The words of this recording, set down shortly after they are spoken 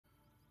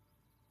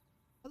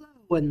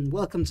And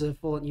welcome to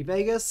Fallout New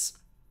Vegas.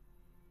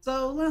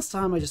 So last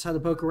time I just had a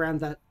poke around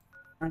that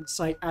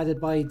site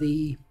added by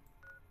the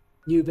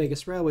New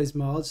Vegas Railways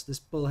mods, this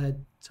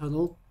Bullhead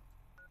Tunnel.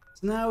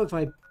 So now if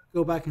I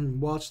go back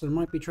and watch, there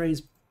might be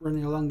trains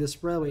running along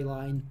this railway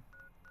line.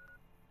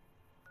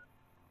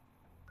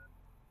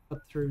 Up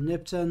through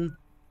Nipton,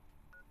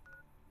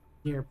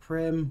 near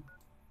Prim,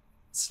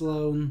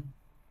 Sloan,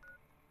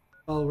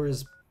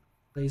 Bulwer's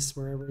place,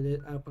 wherever it is,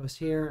 outpost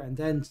here, and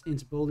then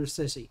into Boulder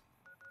City.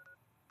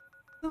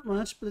 Not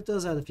much, but it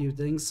does add a few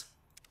things.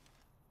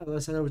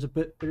 Let's head over to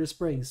Bitter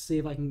Springs, see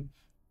if I can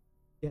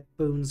get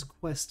Boone's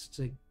quest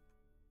to...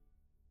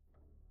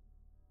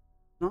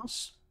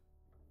 Not.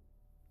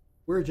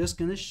 We're just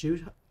gonna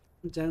shoot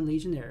down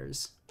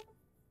Legionnaires.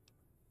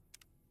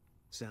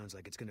 Sounds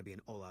like it's gonna be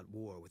an all-out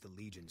war with the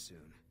Legion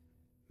soon.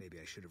 Maybe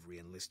I should have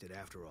re-enlisted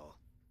after all.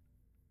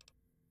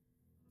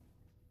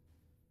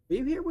 Are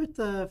you here with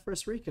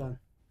First Recon?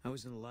 I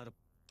was in a lot of...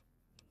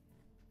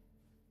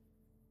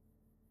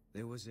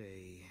 There was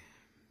a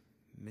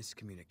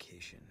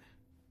miscommunication.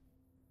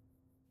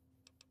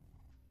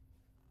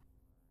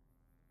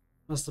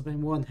 Must have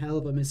been one hell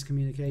of a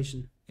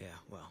miscommunication. Yeah,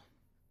 well,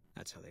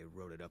 that's how they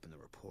wrote it up in the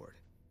report.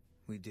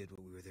 We did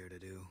what we were there to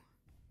do.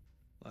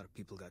 A lot of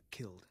people got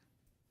killed.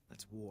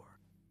 That's war.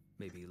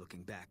 Maybe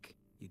looking back,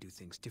 you do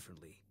things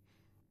differently.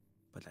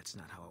 But that's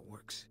not how it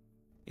works.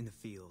 In the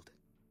field,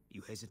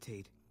 you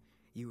hesitate,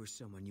 you or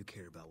someone you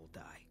care about will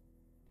die.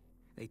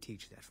 They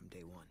teach that from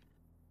day one.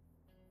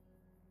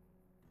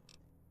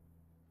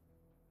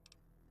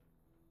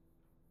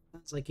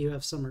 Sounds like you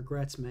have some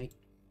regrets, mate.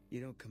 You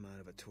don't come out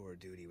of a tour of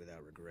duty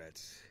without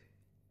regrets.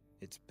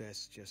 It's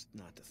best just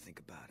not to think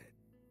about it.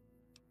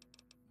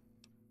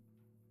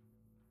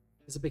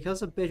 Is it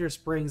because of Bitter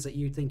Springs that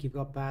you think you've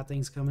got bad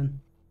things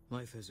coming?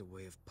 Life has a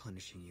way of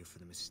punishing you for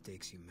the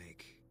mistakes you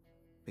make.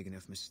 Big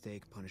enough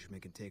mistake,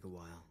 punishment can take a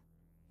while.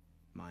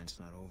 Mine's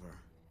not over.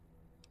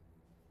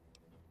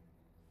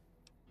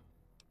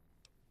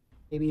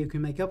 Maybe you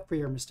can make up for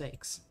your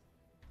mistakes.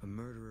 A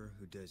murderer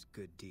who does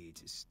good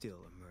deeds is still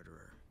a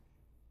murderer.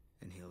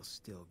 And he'll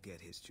still get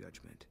his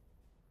judgment.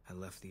 I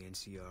left the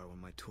NCR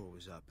when my tour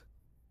was up.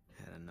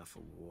 Had enough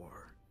of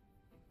war.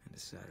 And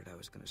decided I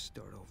was gonna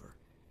start over.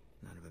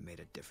 None of it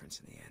made a difference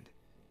in the end.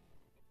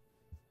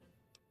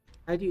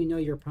 How do you know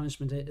your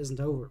punishment isn't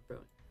over,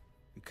 Boone?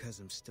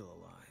 Because I'm still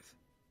alive.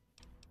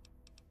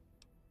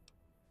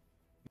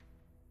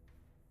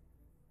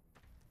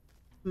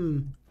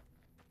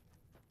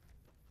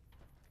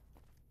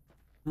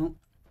 Well,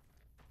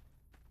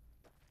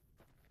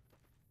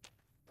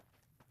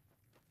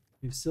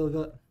 we've still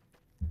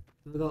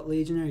got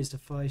Legionaries to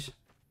fight.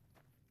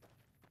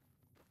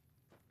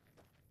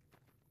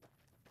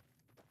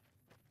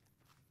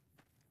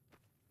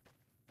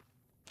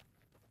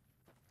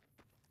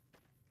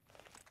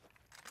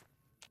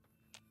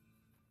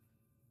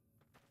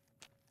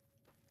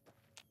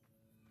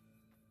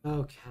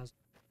 Oh,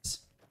 chasms.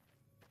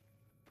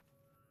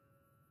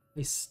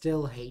 I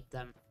still hate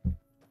them.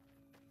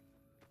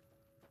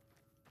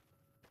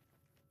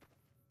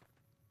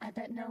 I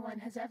bet no one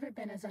has ever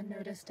been as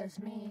unnoticed as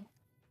me.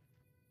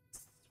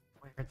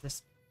 Where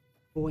this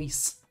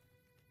voice.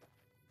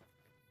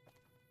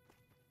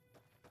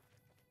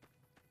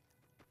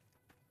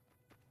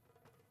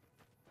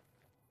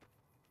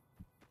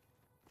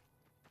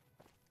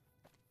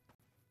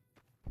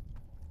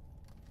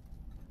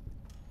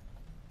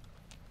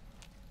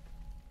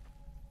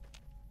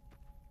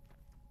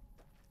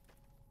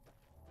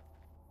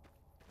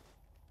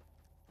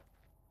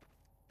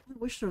 I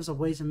wish there was a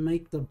way to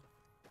make the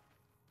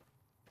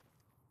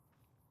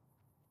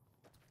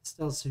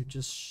stealth suit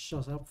just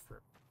shut up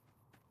for.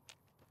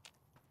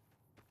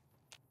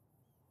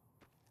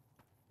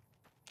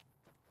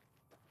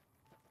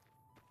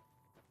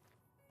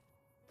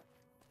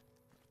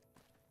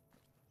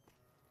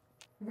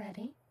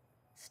 Ready,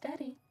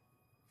 steady,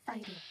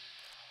 fighting.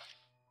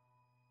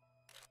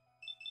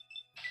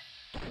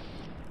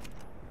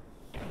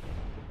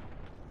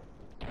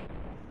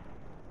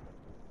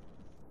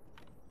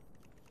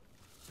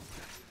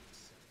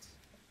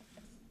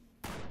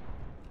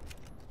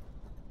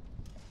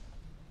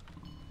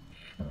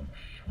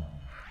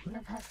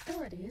 Of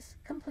hostilities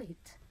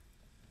complete.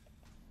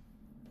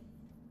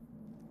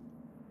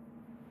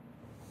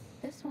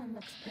 This one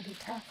looks pretty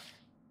tough.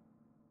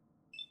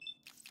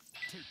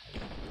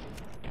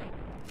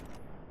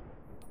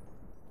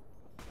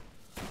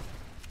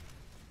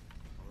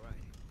 All right.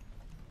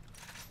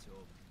 So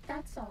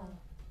That's all.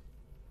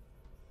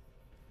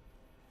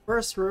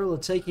 First rule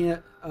of taking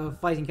it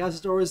fighting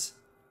castors,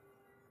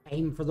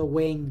 aim for the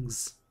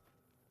wings.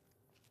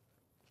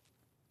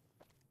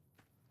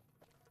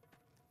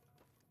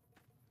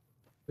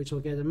 Which will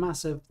get a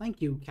massive thank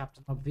you,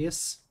 Captain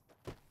Obvious.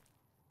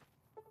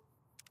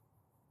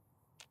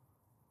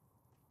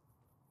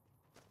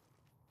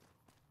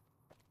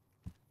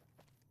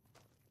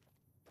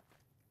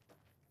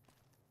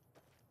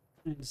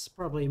 And there's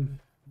probably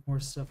more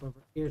stuff over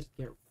here to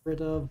get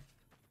rid of.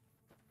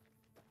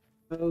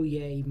 Oh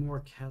yay, more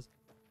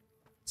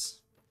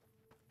chasms.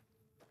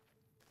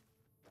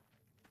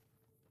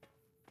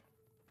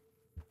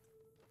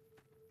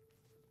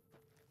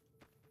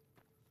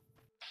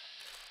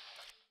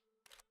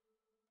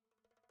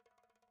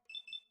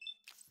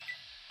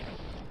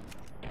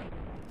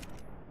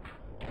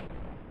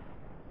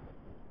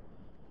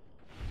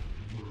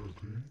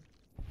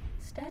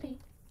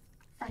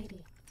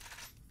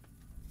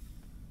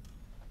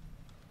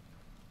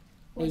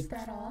 Was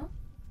that all?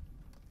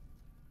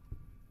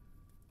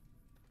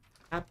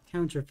 App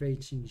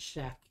counterfeiting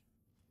shack.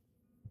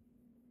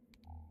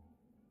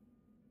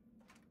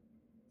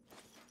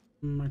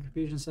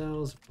 Microfusion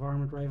cells,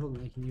 varmint rifle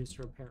that they can use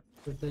to repair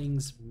other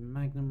things,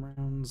 magnum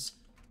rounds.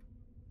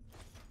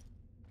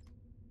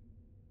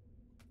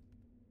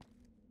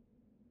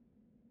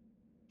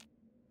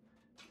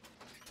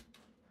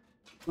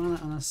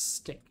 Planet on a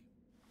stick.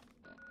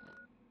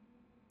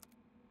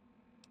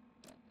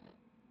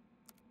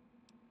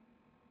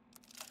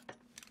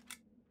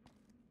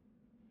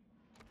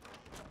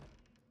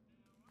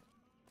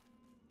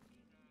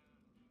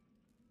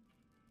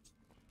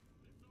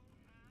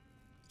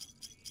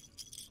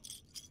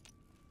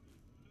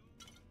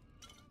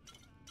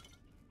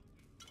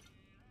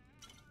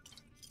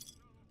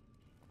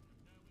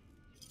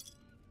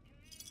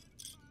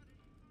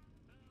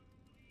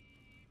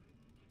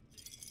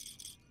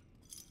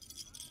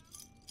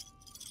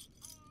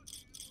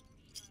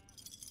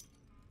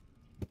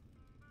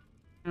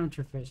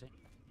 Counterfeiting.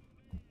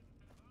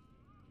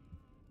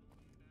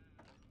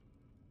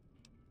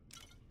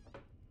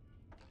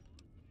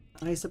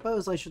 I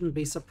suppose I shouldn't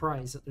be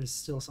surprised that there's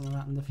still some of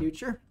that in the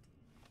future.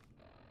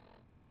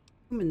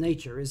 Human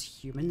nature is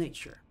human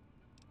nature.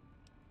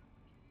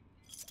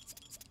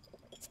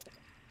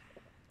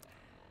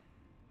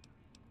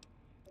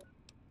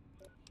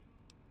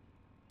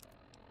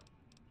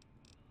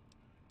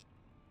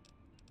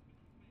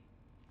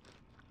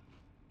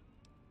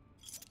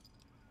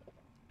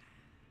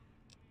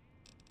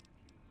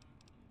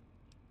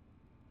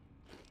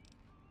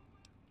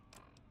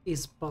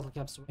 These bottle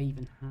caps do I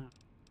even have?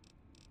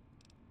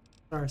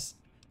 Stars.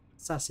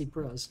 Sassy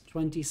Bros.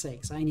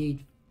 26. I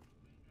need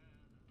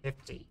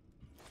 50.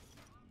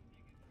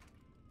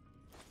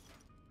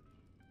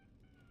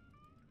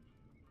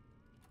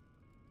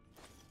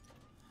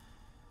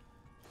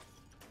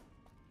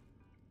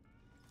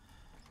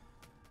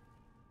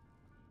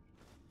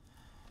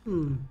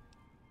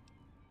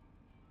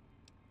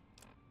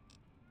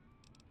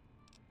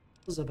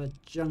 Those of a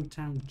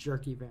Junktown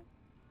jerky van.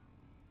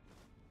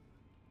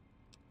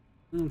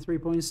 And 3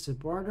 points to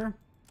barter.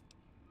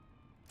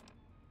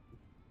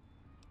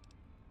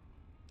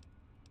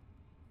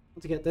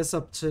 To get this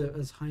up to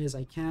as high as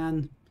I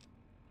can.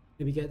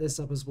 Maybe get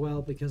this up as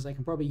well, because I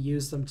can probably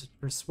use them to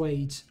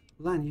persuade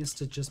Lanius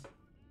to just...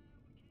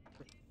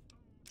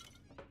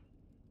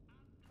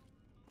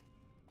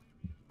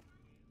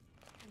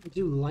 I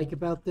do like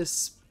about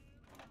this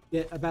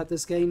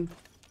game,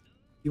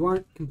 you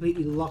aren't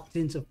completely locked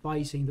into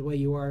fighting the way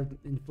you are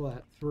in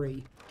Fallout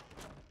 3.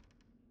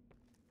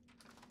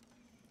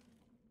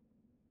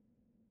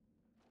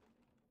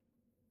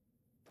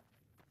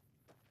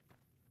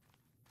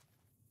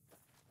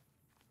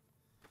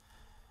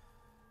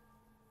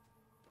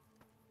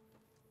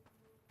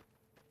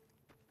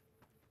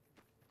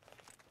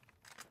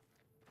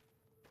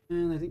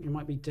 And I think there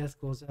might be death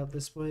claws out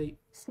this way.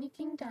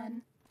 Sneaking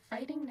done.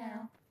 Fighting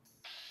now.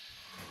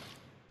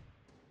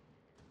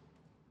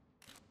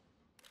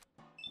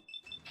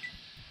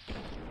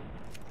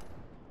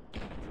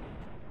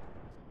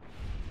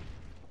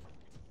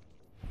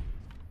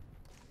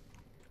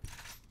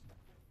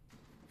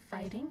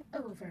 Fighting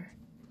over.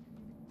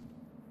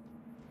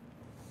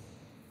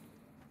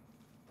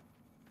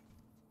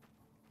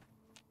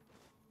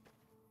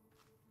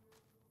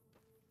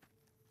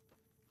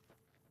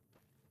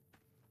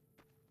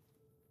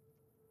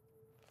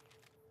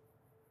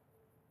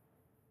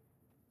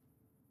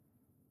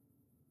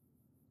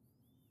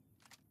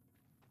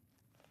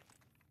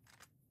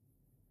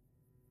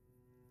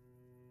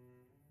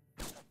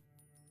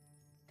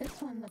 This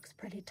one looks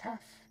pretty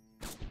tough.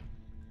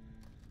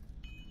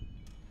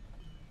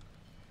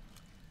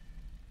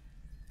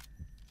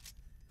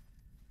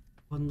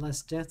 One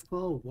less death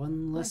claw,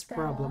 one less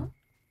problem. All?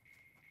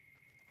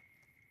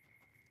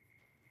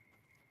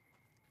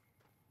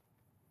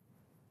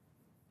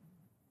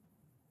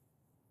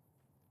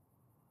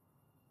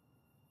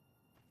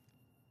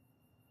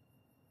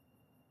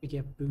 We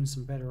get Boone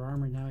some better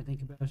armor now I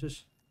think about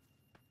it.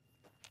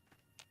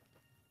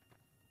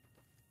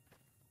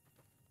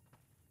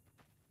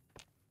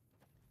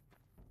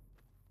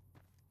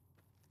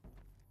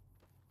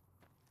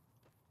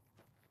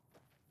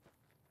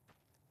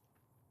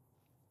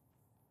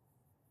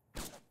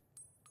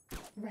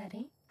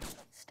 Ready,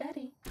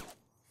 steady,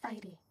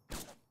 fighty.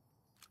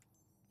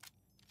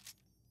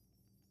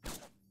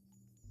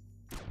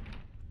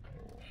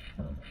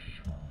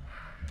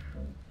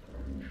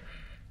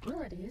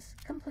 Abilities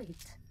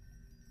complete.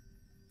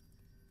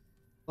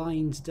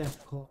 Blind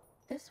death claw.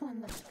 This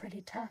one looks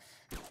pretty tough.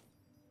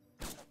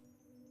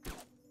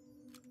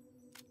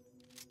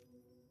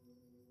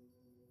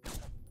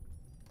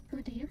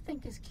 Who do you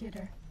think is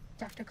cuter,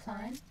 Dr.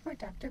 Klein or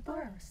Dr.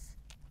 Boros?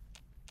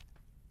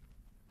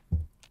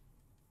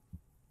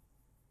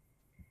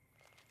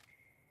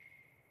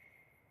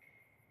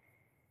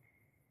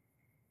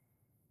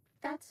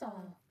 That's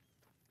all.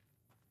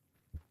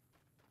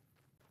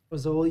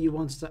 Was all you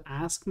wanted to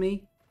ask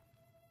me?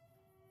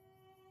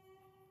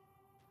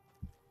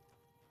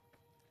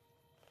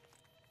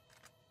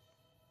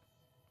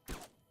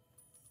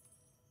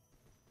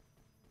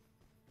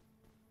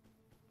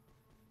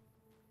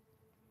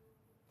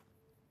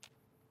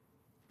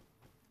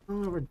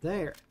 on over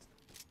there?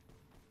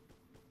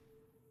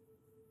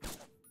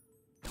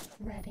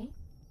 Ready,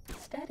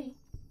 steady,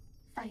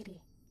 fighty.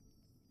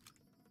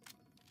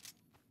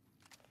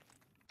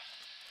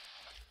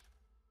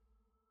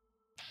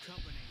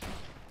 Company.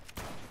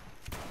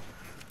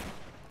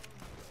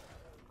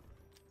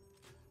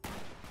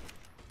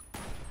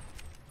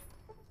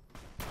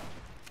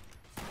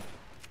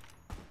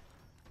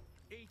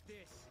 Eat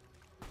this.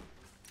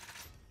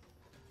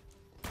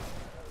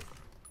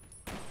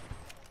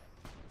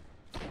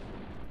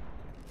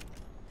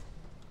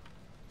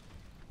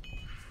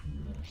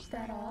 Is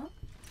that all?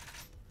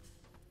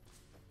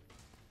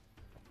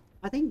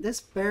 I think this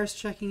bears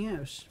checking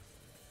out.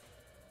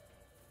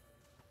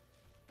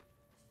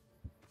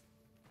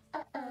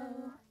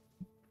 Uh-oh.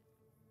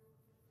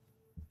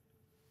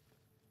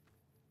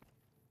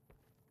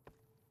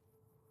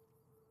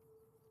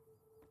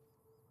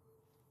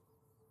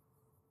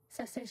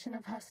 Cessation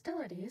of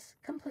hostilities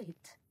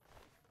complete.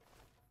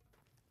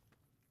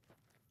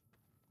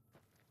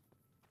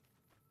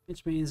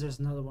 Which means there's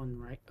another one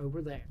right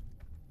over there.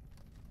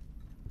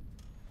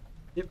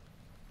 Yep.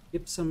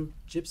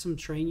 Gypsum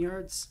train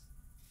yards.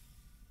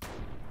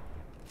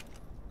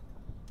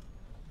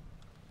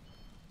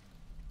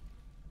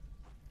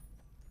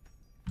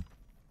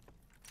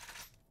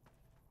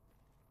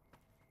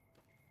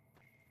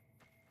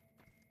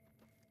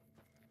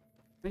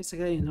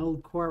 Basically an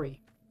old quarry.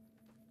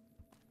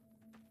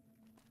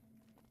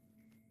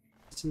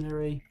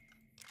 Scenery.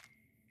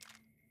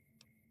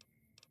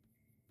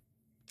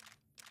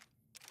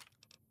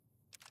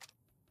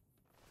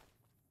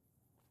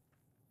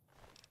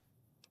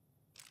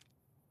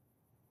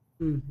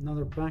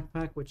 Another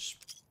backpack which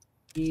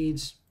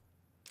needs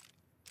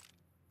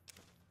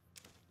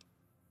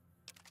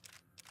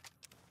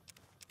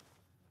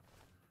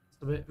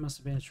it must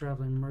have been a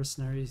traveling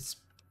mercenaries.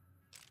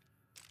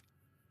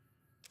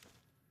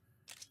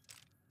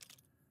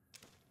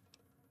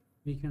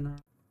 We can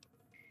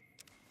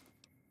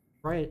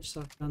riot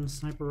shotgun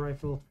sniper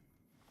rifle.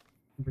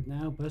 But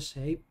now, but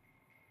hey.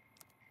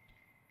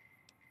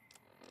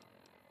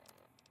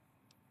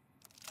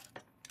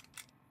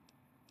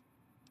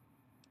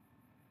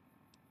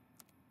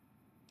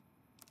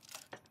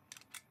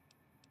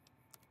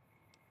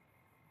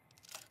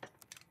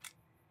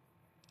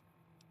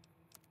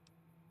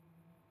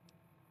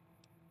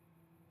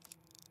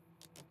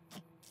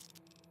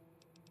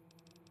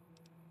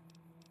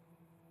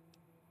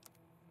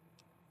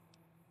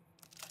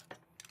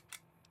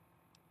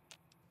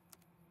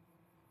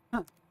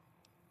 Huh.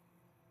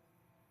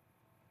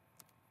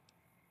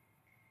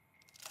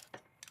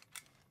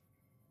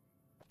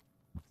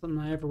 Something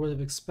I ever would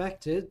have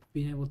expected,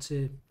 being able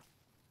to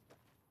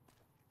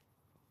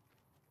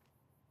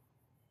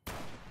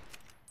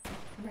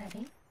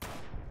Ready,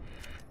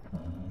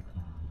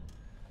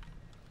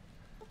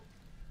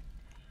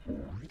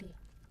 ready.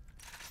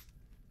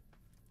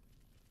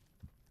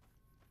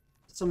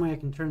 some way I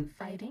can turn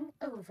Fighting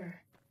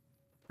over.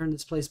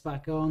 this place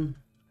back on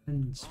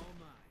and All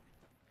mine.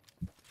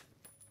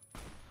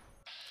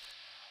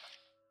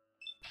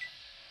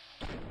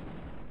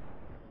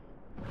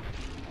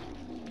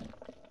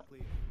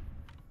 Clear.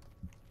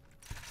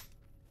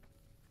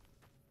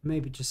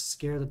 maybe just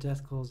scare the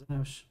death calls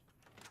out.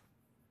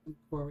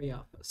 Quarry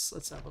office.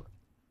 Let's have a look.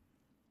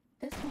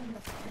 This one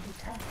looks pretty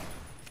tough.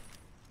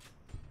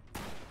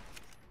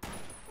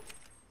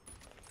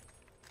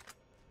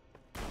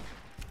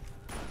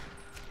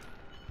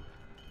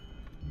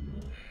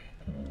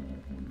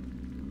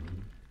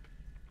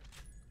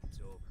 It's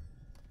over.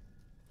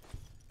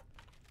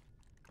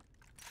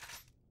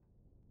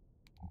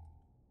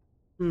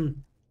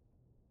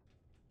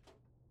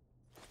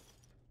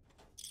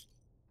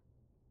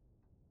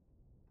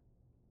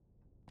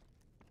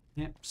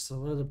 Yep, just a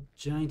lot of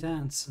giant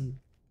ants and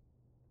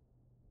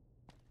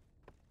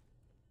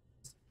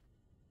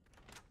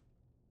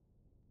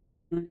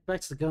right,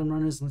 back to the gun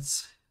runners.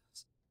 Let's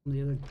some of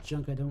the other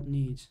junk I don't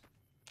need.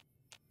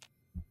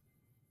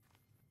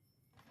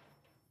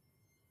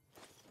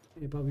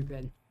 Hey, Bobby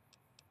Ben.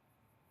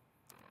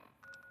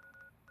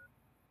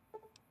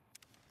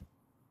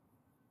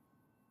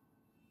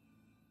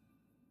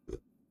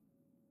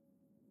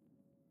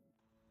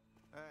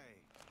 Hey.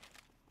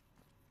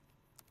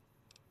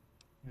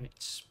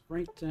 Right,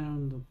 break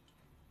down the.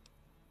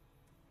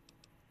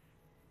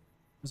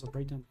 This will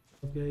break down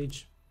the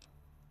gauge.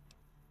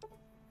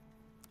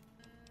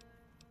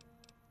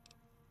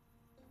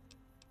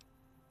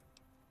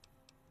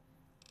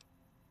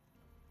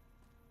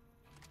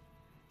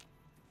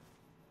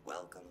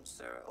 Welcome,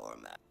 sir or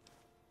ma'am.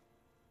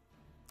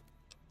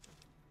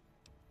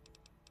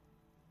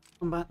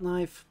 Combat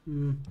knife.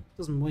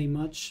 Doesn't weigh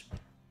much.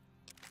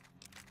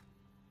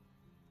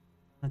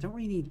 I don't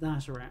really need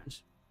that around.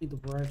 I need the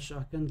barrage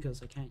shotgun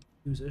because I can't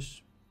use it.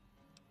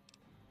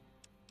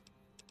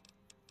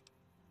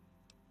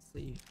 Let's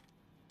see.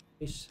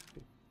 Right.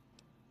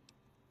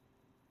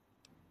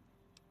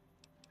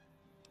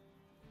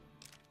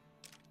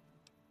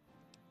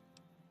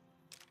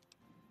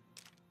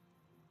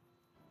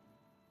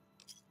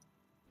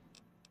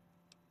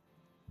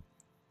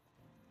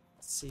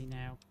 see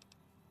now.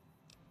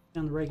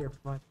 On the regular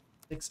provide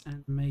 6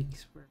 and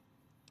makes for.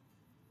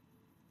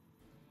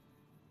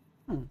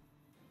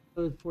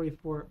 Load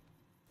 44,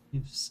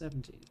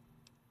 70.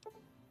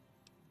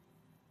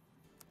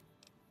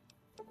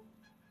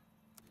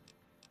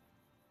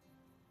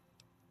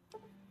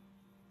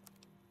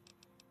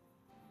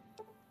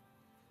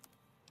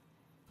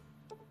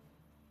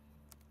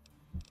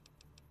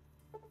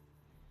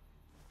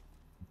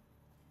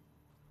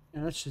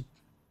 Yeah, that should.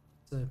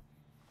 It's the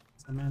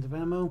amount of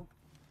ammo.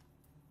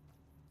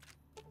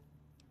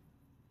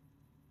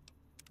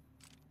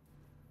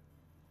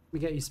 We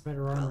get you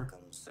better armor.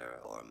 Welcome, Sir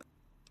Orman.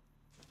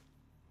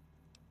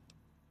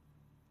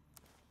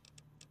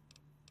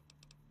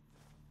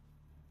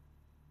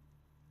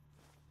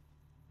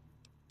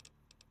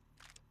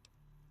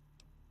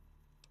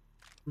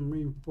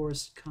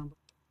 Reinforced combo.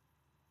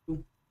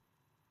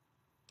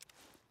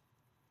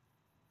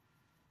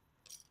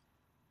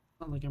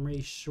 Not like I'm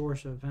really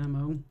short of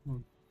ammo.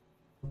 Well,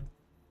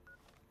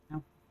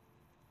 now.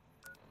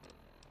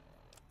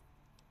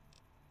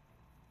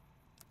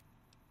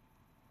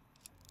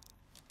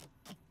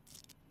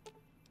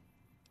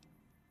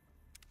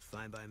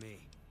 Fine by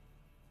me.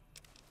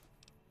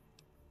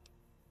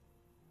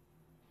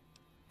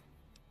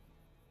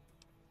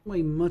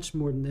 Way much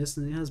more than this,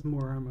 and it has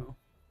more ammo.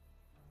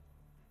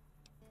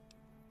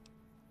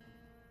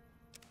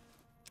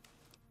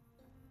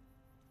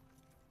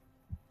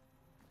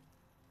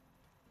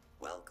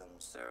 Welcome,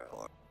 Sir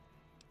Orman.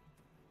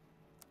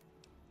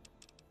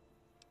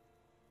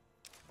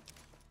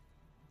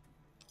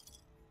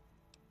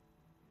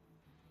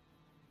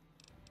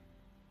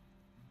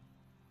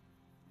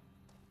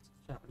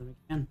 Chat with him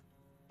again.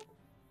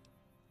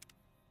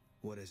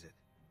 What is it?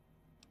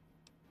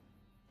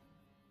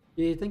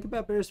 Do you think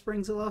about Bear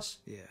Springs a lot?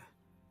 Yeah.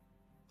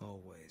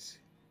 Always.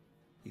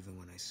 Even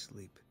when I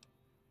sleep.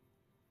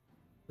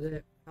 Would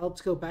it help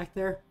to go back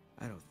there?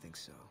 I don't think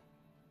so.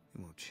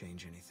 It won't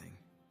change anything.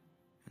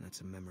 And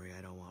that's a memory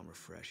I don't want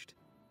refreshed.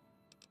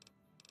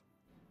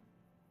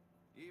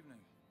 Evening.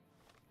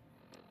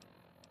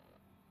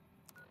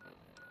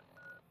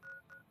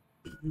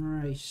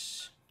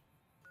 Right.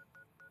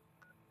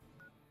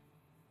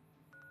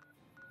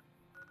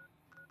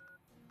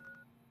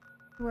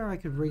 Where I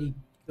could really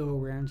go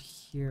around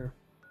here.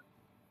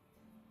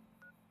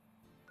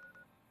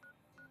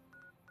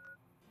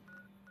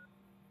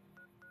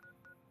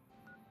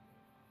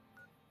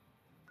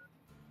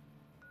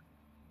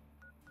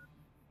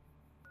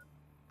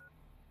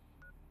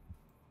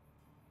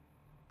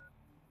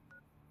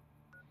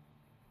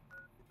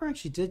 I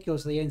actually did go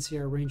to the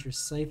NCR Rangers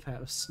safe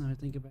house, now I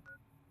think about it.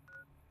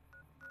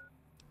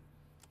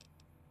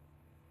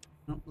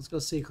 Oh, let's go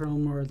see Colonel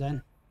Moore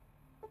then.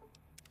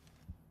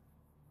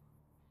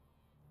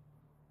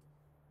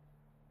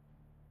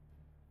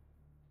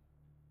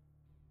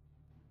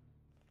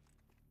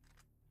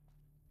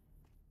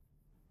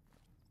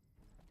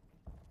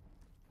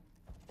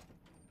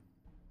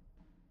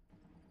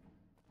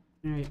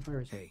 Alright,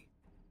 where is he? Hey.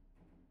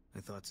 I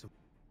thought so.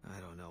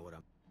 I don't know what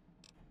I'm...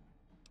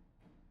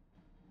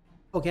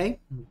 Okay,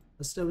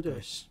 let's do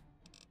this.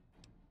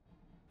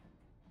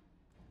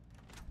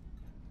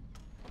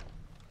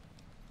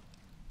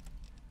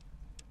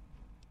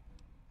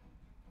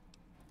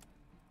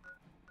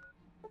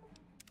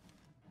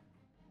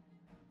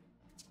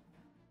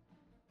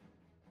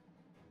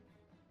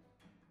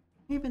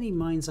 Do you have any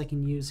mines I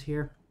can use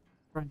here?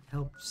 Trying to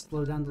help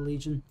slow down the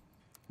Legion.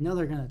 I know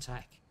they're gonna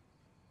attack.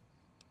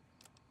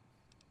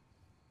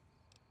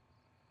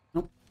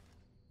 Nope.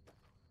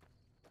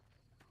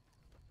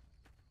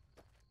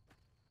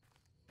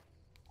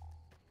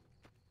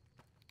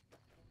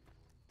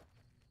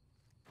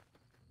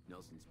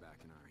 Nelson's back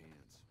in our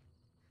hands.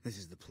 This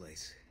is the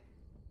place.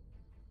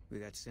 We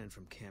got sent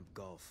from Camp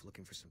Gulf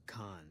looking for some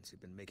cons who'd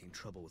been making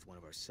trouble with one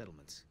of our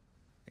settlements.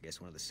 I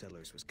guess one of the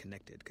settlers was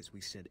connected because we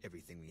sent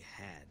everything we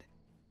had.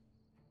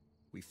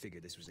 We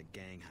figured this was a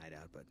gang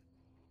hideout, but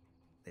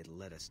they'd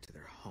led us to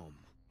their home.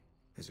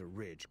 There's a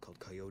ridge called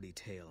Coyote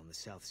Tail on the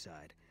south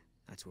side.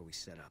 That's where we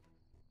set up.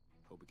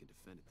 Hope we can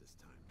defend it this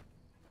time.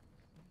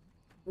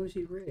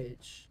 Cozy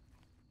Ridge.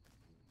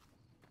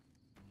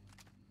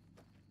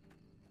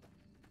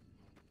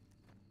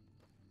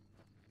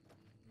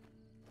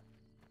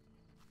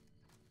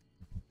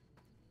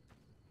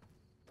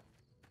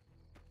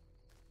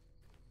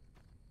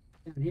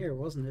 Down here,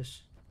 wasn't it?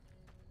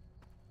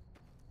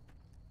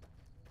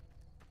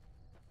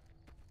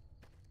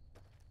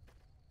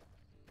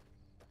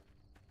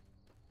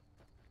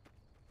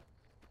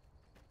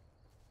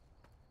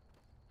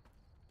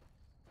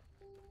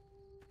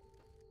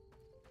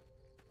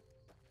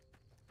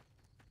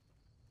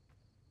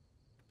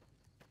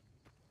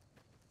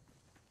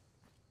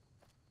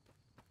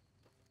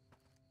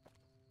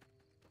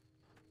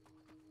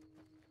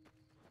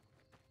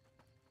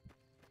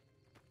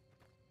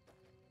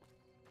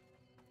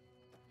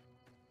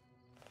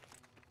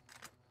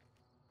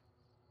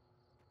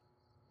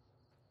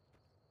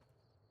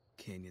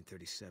 Canyon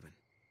 37.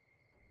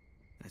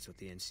 That's what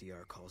the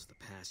NCR calls the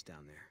pass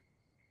down there.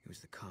 It was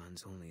the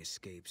Khan's only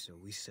escape, so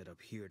we set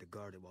up here to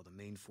guard it while the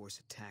main force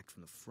attacked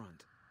from the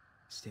front.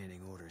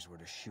 Standing orders were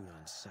to shoot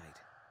on sight.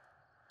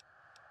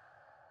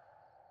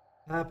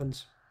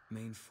 Happened.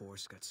 Main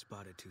force got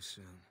spotted too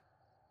soon.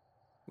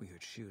 We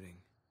heard shooting.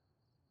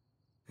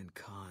 Then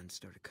Khan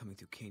started coming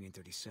through Canyon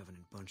 37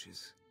 in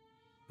bunches.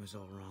 It was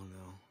all wrong,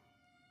 though.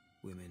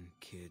 Women,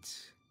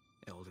 kids,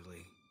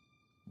 elderly.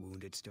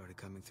 Wounded started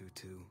coming through,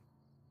 too.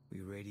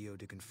 We radioed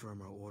to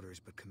confirm our orders,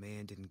 but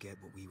command didn't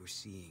get what we were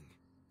seeing.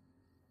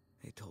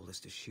 They told us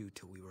to shoot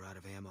till we were out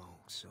of ammo,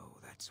 so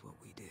that's what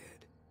we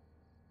did.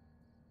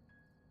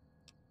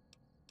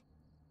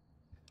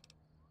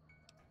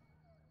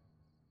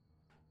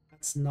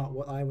 That's not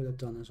what I would have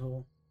done at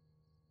all.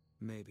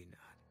 Maybe not.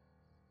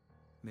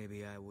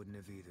 Maybe I wouldn't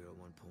have either at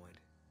one point.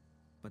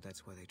 But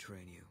that's why they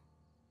train you.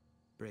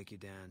 Break you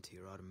down to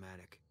your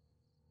automatic.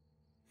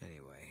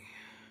 Anyway,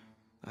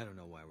 I don't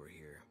know why we're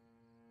here.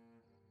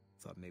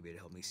 Thought maybe it'd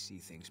help me see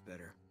things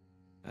better.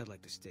 I'd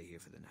like to stay here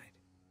for the night.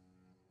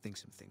 Think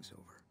some things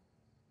over.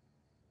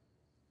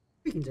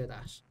 We can do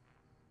that.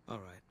 All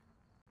right.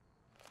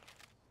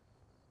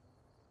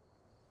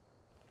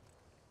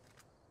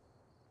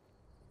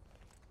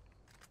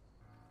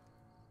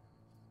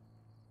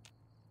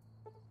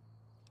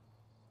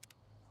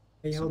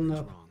 Hey, holding Something's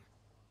up. wrong.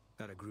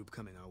 Got a group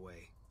coming our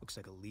way. Looks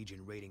like a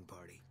Legion raiding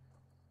party.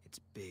 It's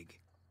big.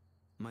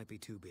 Might be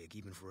too big,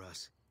 even for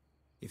us.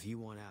 If you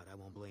want out, I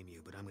won't blame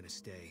you, but I'm gonna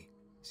stay.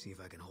 See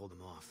if I can hold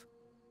them off.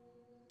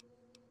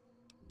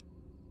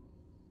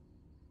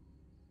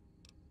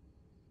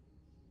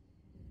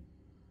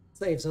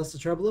 Saves us the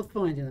trouble of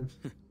finding them.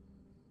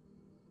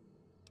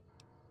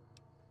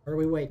 What are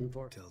we waiting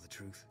for? Tell the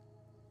truth,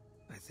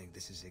 I think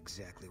this is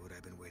exactly what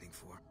I've been waiting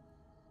for.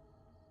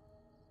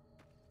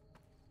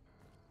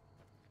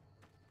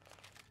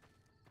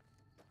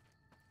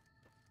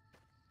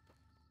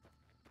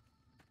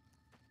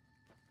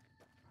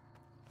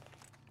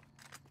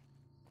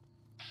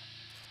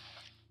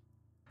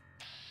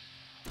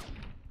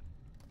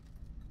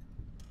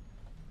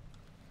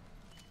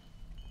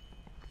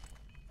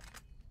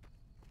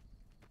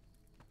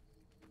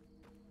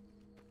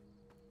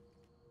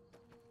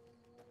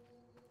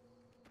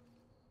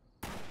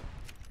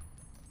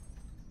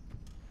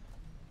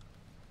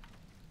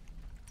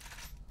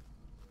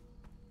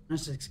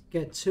 Let's just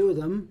get two of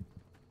them.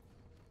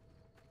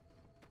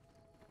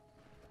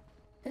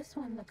 This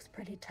one looks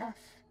pretty tough.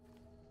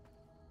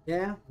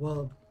 Yeah,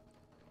 well,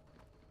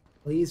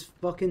 he's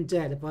fucking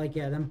dead if I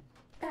get him.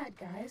 Bad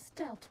guys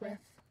dealt with.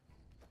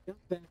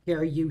 Get back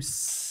here, you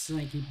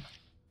snaky.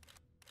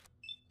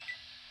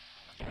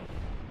 We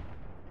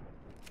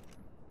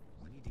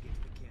need to get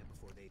to the camp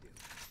before they do.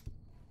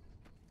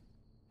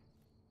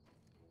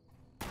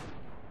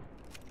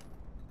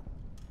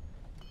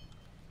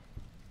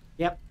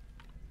 Yep.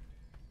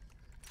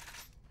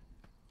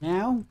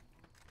 Now,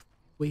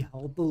 we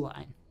hold the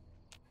line.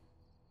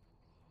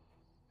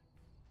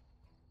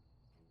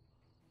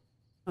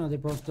 Oh, they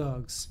brought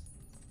dogs.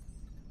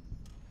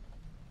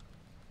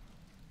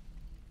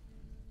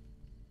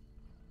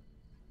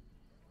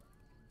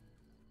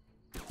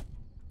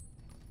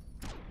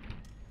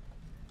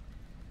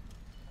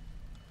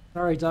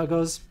 Sorry,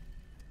 doggos.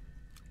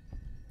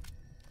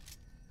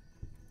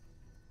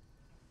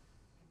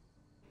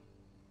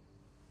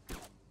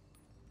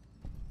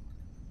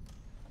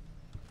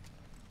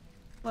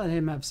 Let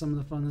him have some of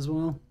the fun as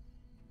well.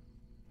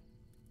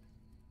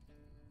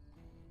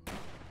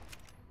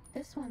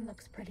 This one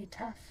looks pretty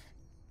tough.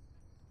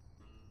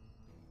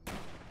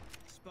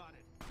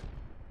 Spotted.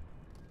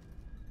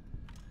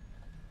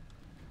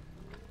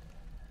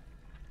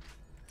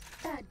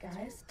 Bad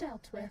guys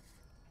dealt with.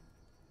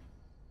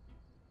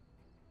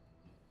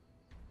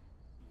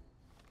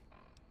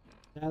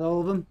 That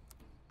all of them?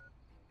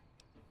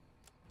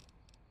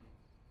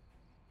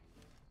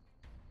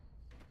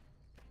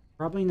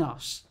 Probably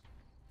not.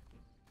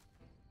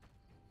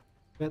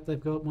 Bet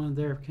they've got one of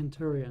their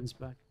Centurions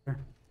back there.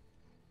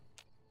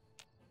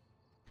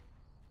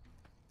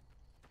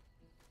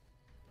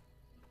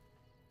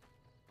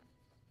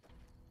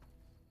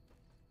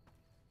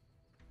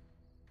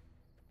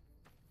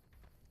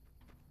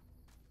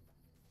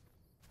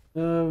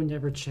 Oh,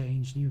 never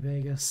change, New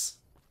Vegas.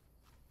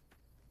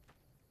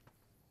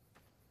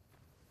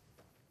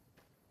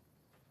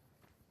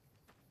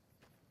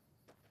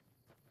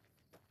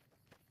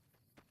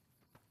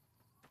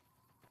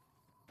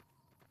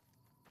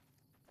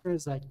 Where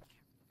is that?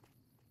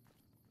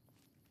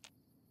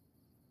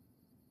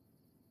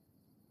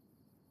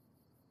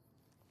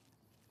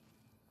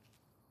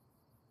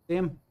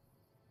 Damn.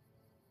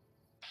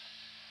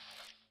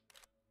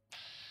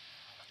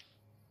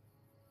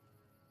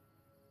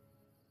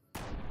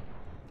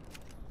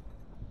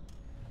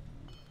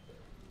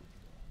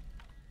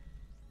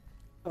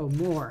 Oh,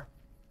 more.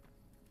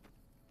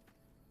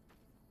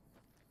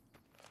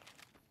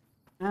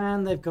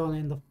 And they've gone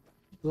in the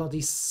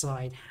bloody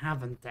side,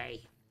 haven't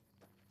they?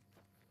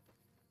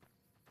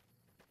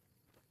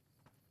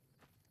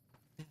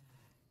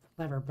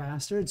 Clever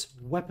bastards,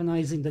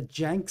 weaponizing the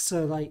jank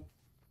so, like,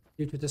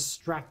 to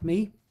distract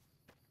me.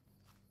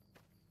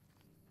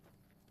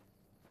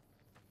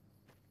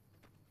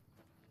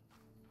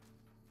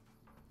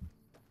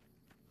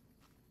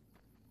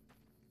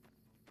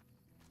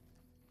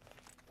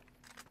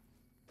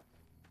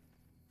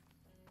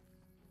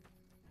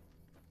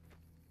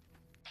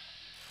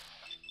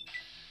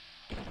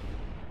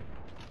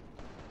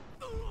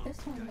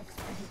 looks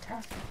pretty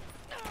tough.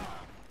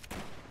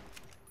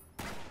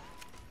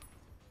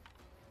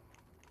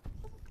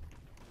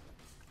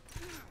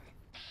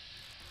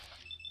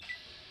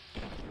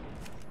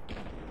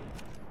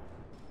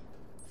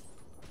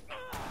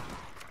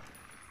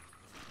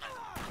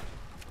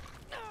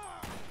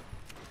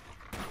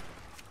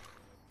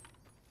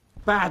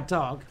 Bad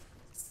dog.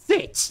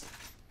 Sit!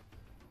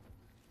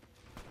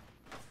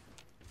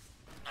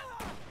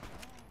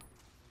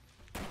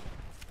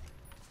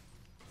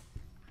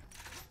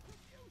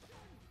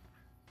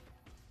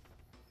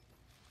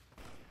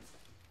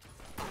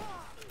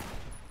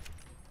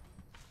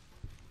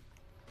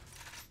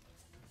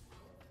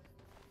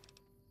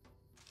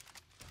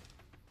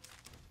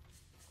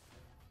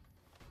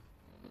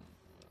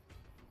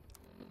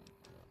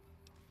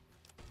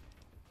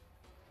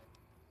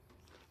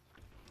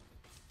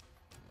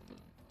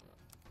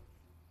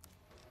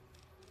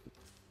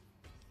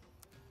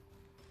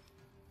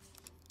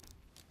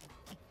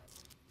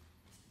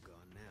 Gone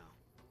now.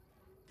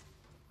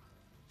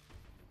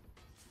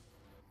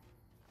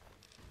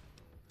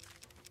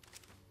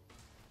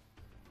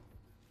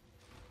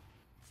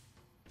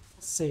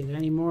 Let's see,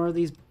 any more of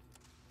these?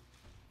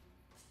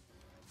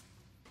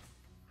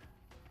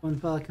 One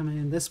fella coming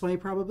in this way,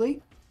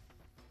 probably.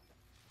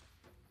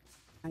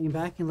 Hanging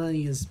back and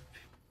letting his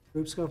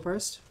groups go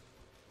first.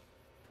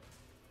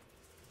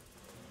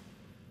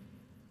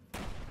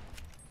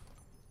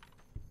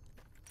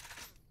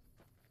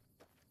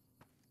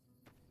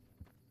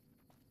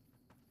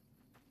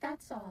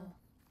 That's all.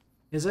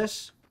 Is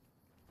it?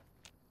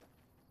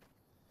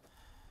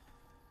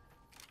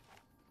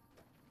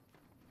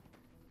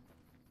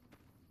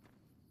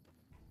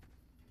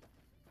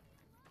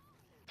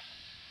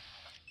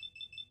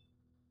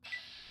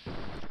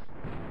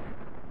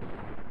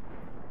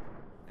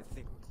 I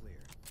think we're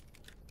clear.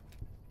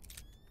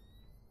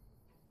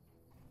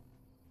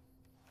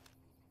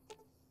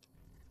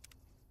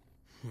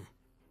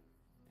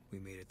 We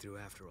made it through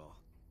after all.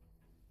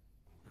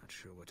 Not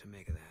sure what to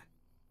make of that.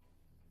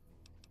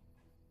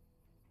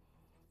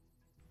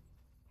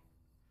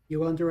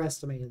 You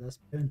underestimated us,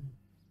 Boone.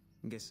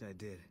 Guess I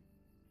did.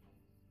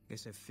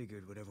 Guess I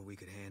figured whatever we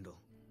could handle.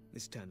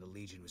 This time the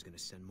Legion was gonna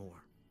send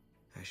more.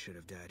 I should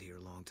have died here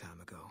a long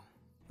time ago.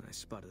 When I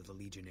spotted the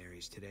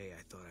Legionaries today,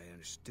 I thought I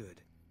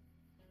understood.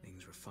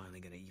 Things were finally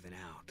gonna even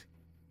out.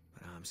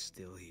 But I'm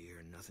still here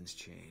and nothing's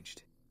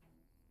changed.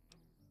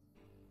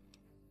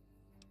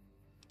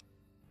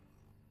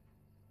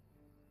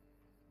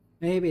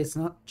 Maybe it's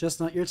not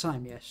your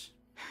time yet.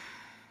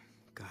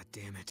 God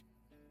damn it.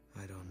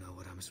 I don't know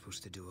what I'm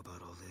supposed to do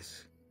about all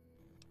this.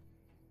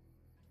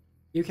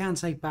 You can't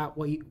take back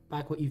what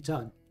you've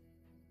done.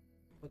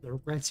 But the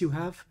regrets you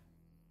have,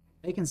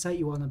 they can set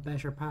you on a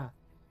better path.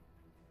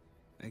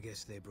 I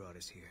guess they brought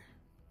us here.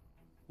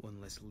 One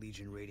less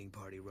Legion raiding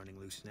party running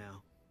loose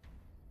now.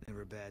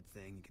 Never a bad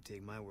thing, you can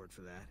take my word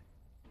for that.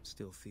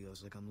 Still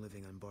feels like I'm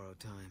living on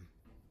borrowed time.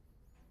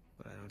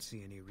 But I don't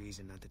see any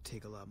reason not to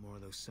take a lot more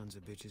of those sons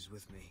of bitches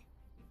with me.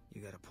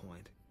 You got a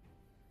point.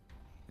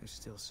 There's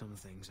still some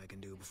things I can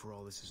do before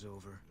all this is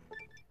over.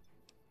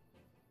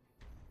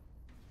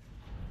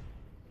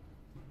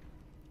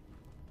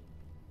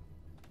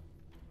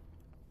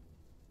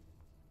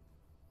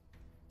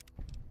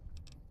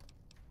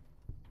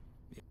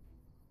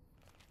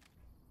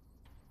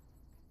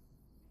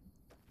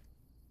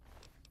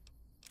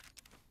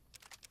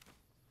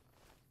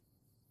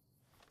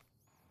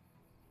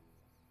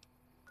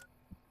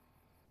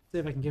 See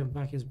if I can give him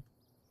back his...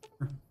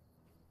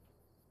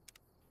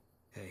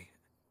 Hey,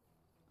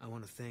 I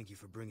want to thank you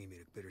for bringing me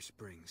to Bitter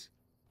Springs.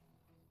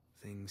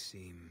 Things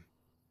seem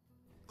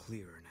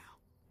clearer now.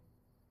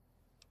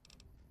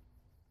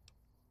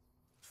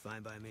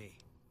 Fine by me.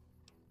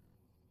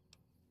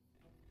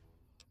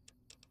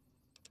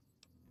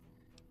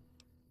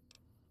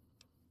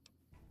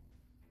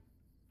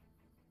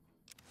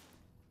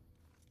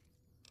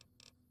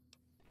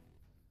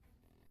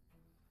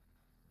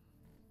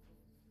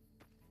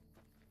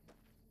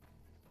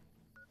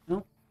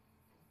 No?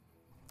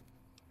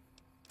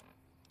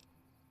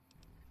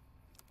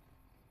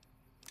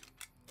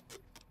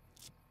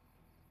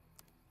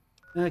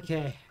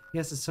 Okay,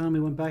 guess it's time we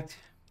went back to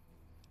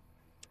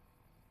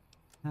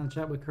have a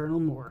chat with Colonel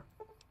Moore.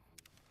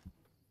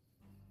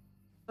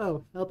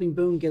 Oh, helping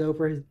Boone get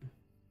over his,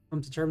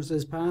 come to terms with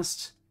his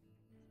past.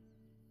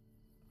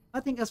 I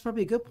think that's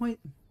probably a good place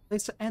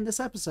to end this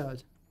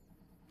episode.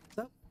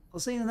 So, I'll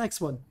see you in the next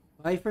one.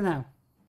 Bye for now.